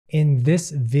In this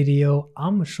video,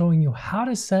 I'm showing you how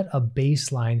to set a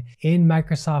baseline in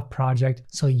Microsoft Project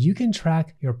so you can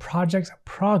track your project's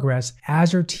progress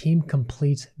as your team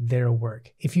completes their work.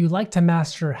 If you'd like to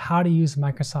master how to use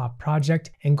Microsoft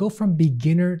Project and go from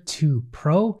beginner to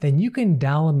pro, then you can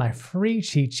download my free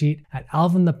cheat sheet at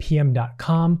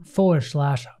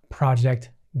alvinthepm.com/project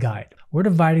guide. We're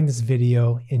dividing this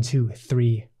video into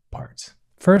 3 parts.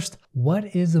 First,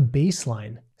 what is a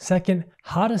baseline? Second,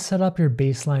 how to set up your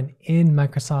baseline in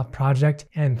Microsoft Project.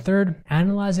 And third,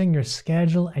 analyzing your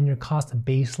schedule and your cost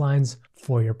baselines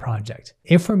for your project.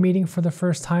 If we're meeting for the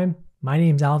first time, my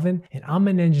name's Alvin and I'm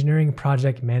an engineering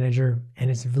project manager, and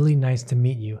it's really nice to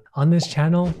meet you. On this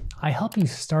channel, I help you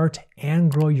start and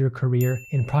grow your career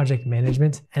in project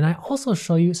management, and I also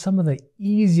show you some of the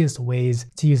easiest ways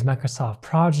to use Microsoft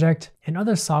Project and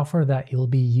other software that you'll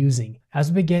be using.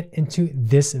 As we get into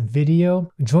this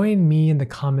video, join me in the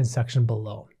comment section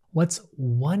below. What's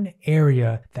one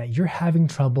area that you're having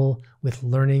trouble with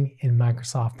learning in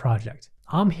Microsoft Project?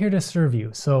 I'm here to serve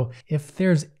you, so if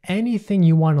there's anything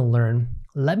you want to learn,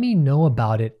 let me know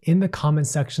about it in the comment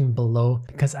section below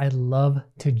because I'd love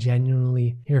to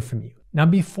genuinely hear from you. Now,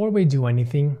 before we do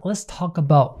anything, let's talk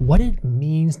about what it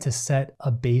means to set a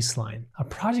baseline. A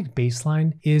project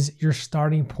baseline is your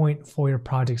starting point for your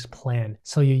project's plan.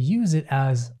 So you use it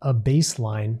as a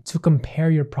baseline to compare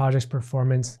your project's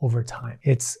performance over time.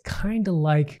 It's kind of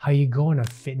like how you go on a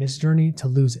fitness journey to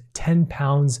lose 10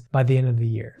 pounds by the end of the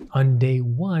year. On day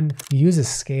 1, you use a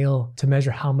scale to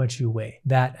measure how much you weigh.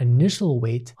 That initial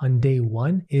weight on day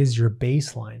 1 is your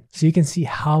baseline. So you can see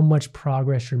how much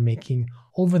progress you're making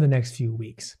over the next few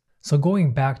weeks. So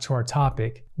going back to our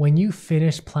topic, when you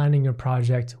finish planning your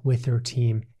project with your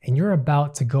team and you're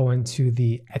about to go into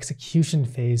the execution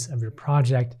phase of your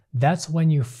project, that's when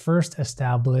you first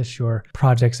establish your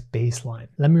project's baseline.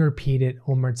 Let me repeat it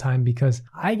one more time because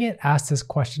I get asked this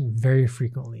question very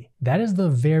frequently. That is the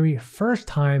very first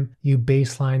time you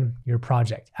baseline your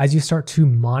project. As you start to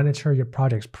monitor your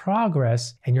project's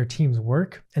progress and your team's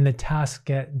work, and the tasks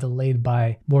get delayed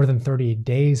by more than 30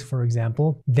 days, for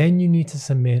example, then you need to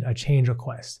submit a change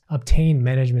request, obtain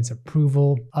management's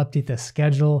approval, update the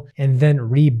schedule, and then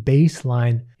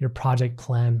re-baseline your project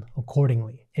plan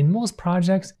accordingly. In most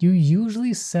projects, you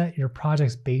usually set your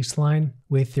project's baseline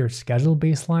with your schedule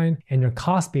baseline and your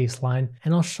cost baseline,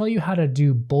 and I'll show you how to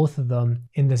do both of them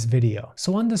in this video.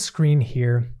 So on the screen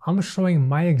here, I'm showing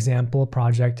my example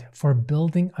project for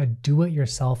building a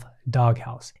do-it-yourself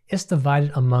doghouse. It's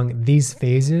divided among these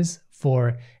phases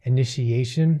for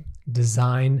initiation,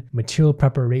 design, material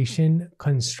preparation,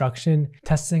 construction,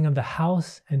 testing of the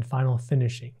house, and final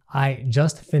finishing. I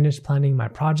just finished planning my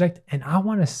project and I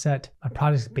want to set my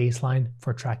project's baseline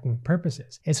for tracking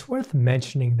purposes. It's worth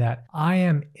mentioning that I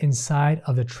am inside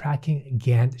of the tracking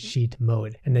Gantt sheet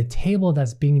mode, and the table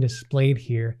that's being displayed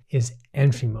here is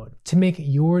entry mode. To make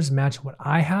yours match what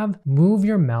I have, move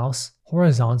your mouse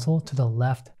horizontal to the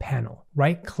left panel.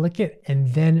 Right click it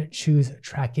and then choose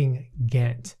tracking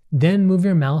Gantt. Then move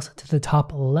your mouse to the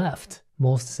top left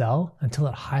most cell until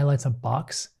it highlights a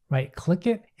box. Right click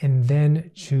it and then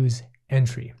choose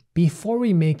entry. Before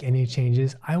we make any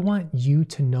changes, I want you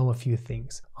to know a few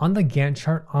things. On the Gantt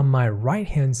chart on my right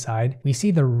hand side, we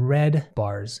see the red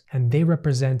bars and they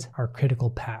represent our critical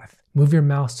path. Move your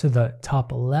mouse to the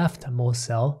top leftmost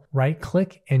cell, right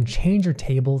click and change your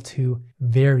table to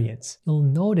variance. You'll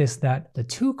notice that the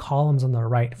 2 columns on the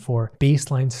right for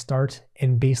baseline start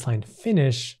and baseline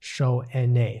finish show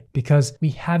NA because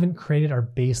we haven't created our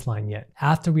baseline yet.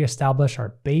 After we establish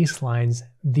our baselines,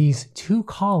 these 2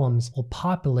 columns will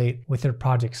populate with their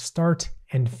project start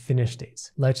and finish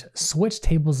dates. Let's switch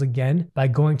tables again by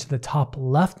going to the top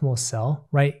leftmost cell,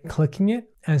 right clicking it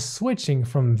and switching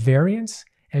from variance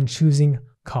and choosing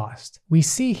cost. We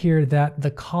see here that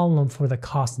the column for the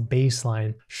cost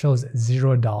baseline shows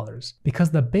 $0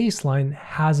 because the baseline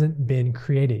hasn't been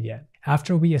created yet.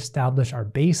 After we establish our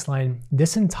baseline,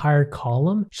 this entire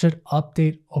column should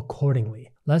update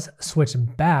accordingly. Let's switch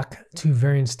back to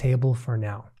variance table for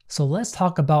now. So let's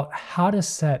talk about how to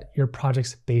set your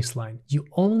project's baseline. You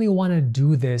only want to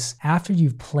do this after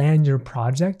you've planned your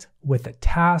project with the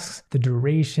tasks, the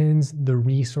durations, the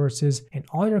resources, and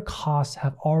all your costs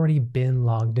have already been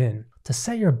logged in. To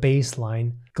set your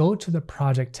baseline, go to the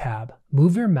Project tab,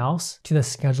 move your mouse to the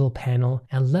Schedule panel,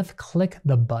 and left click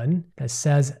the button that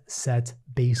says Set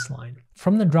Baseline.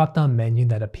 From the drop-down menu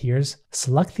that appears,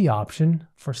 select the option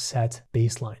for Set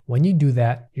Baseline. When you do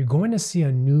that, you're going to see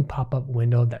a new pop-up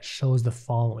window that shows the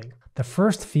following. The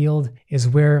first field is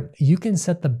where you can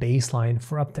set the baseline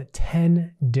for up to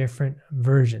 10 different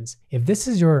versions. If this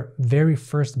is your very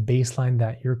first baseline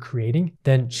that you're creating,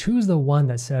 then choose the one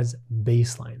that says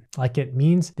baseline. Like it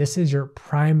means this is your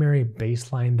primary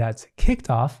baseline that's kicked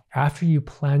off after you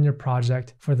plan your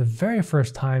project for the very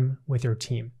first time with your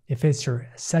team. If it's your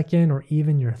second or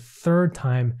even your third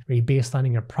time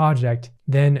rebaselining a project,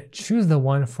 then choose the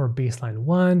one for baseline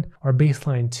 1 or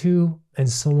baseline 2 and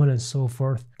so on and so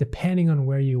forth, depending on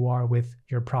where you are with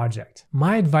your project.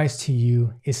 My advice to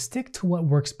you is stick to what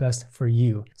works best for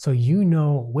you so you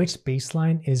know which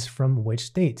baseline is from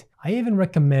which date. I even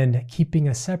recommend keeping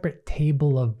a separate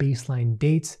table of baseline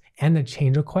dates and the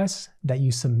change requests that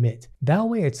you submit. That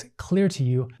way it's clear to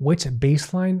you which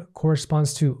baseline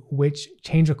corresponds to which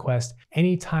change request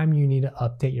anytime you need to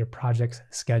update your project's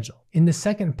schedule. In the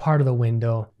second part of the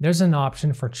window, there's an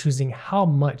option for choosing how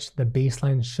much the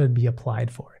baseline should be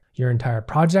applied for, your entire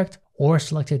project or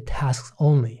selected tasks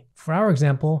only. For our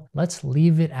example, let's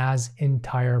leave it as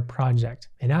entire project.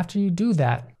 And after you do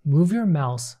that, move your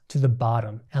mouse to the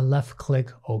bottom and left click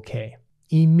OK.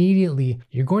 Immediately,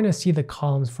 you're going to see the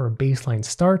columns for baseline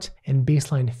start and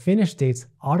baseline finish dates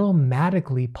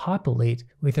automatically populate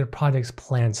with your project's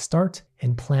planned start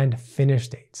and planned finish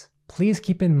dates. Please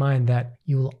keep in mind that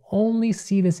you will only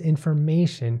see this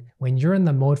information when you're in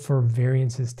the mode for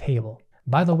variances table.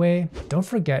 By the way, don't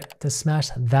forget to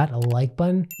smash that like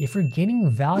button if you're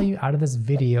getting value out of this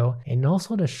video and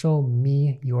also to show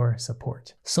me your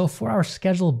support. So for our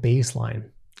schedule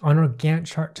baseline, on our Gantt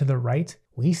chart to the right,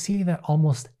 we see that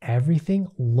almost everything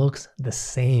looks the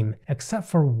same except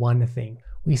for one thing.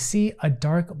 We see a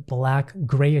dark black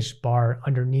grayish bar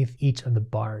underneath each of the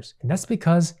bars. And that's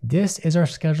because this is our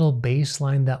schedule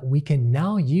baseline that we can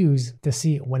now use to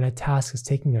see when a task is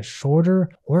taking a shorter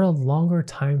or a longer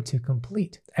time to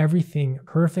complete. Everything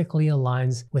perfectly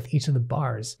aligns with each of the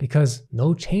bars because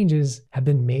no changes have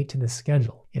been made to the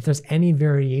schedule. If there's any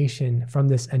variation from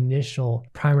this initial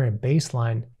primary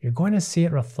baseline, you're going to see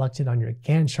it reflected on your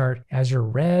Gantt chart as your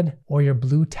red or your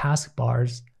blue task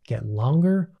bars get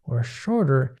longer or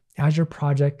shorter as your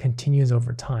project continues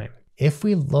over time. If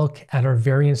we look at our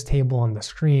variance table on the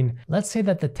screen, let's say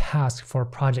that the task for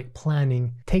project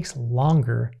planning takes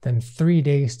longer than 3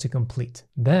 days to complete.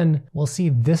 Then we'll see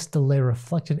this delay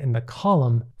reflected in the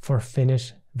column for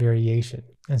finish variation.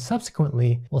 And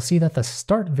subsequently, we'll see that the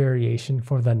start variation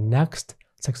for the next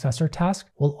successor task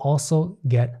will also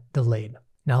get delayed.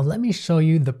 Now let me show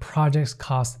you the project's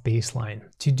cost baseline.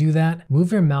 To do that,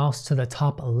 move your mouse to the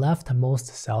top leftmost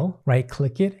cell,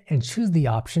 right-click it, and choose the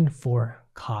option for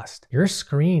cost. Your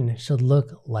screen should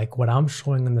look like what I'm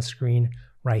showing on the screen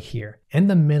right here. In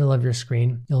the middle of your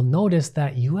screen, you'll notice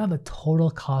that you have a total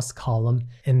cost column,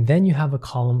 and then you have a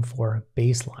column for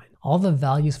baseline. All the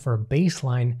values for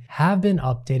baseline have been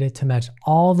updated to match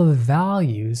all the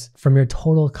values from your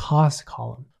total cost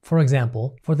column. For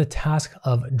example, for the task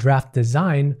of draft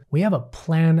design, we have a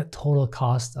planned total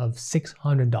cost of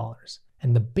 $600,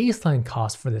 and the baseline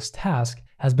cost for this task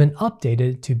has been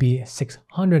updated to be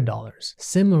 $600.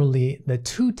 Similarly, the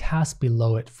two tasks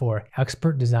below it for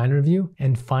expert design review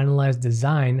and finalized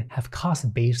design have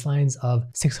cost baselines of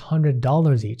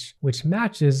 $600 each, which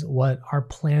matches what our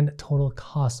planned total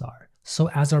costs are. So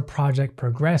as our project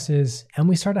progresses and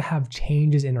we start to have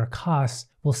changes in our costs,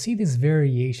 we'll see these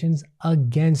variations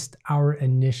against our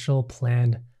initial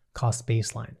planned cost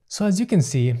baseline. So as you can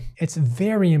see, it's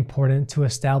very important to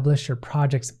establish your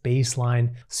project's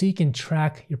baseline so you can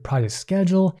track your project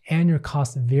schedule and your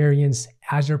cost variance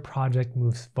as your project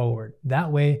moves forward.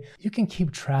 That way, you can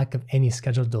keep track of any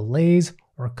schedule delays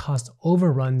or cost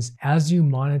overruns as you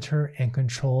monitor and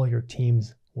control your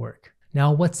team's work.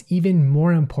 Now, what's even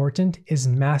more important is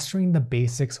mastering the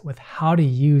basics with how to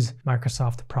use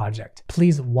Microsoft Project.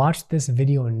 Please watch this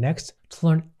video next to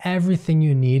learn everything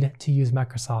you need to use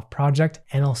Microsoft Project,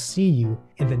 and I'll see you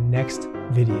in the next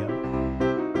video.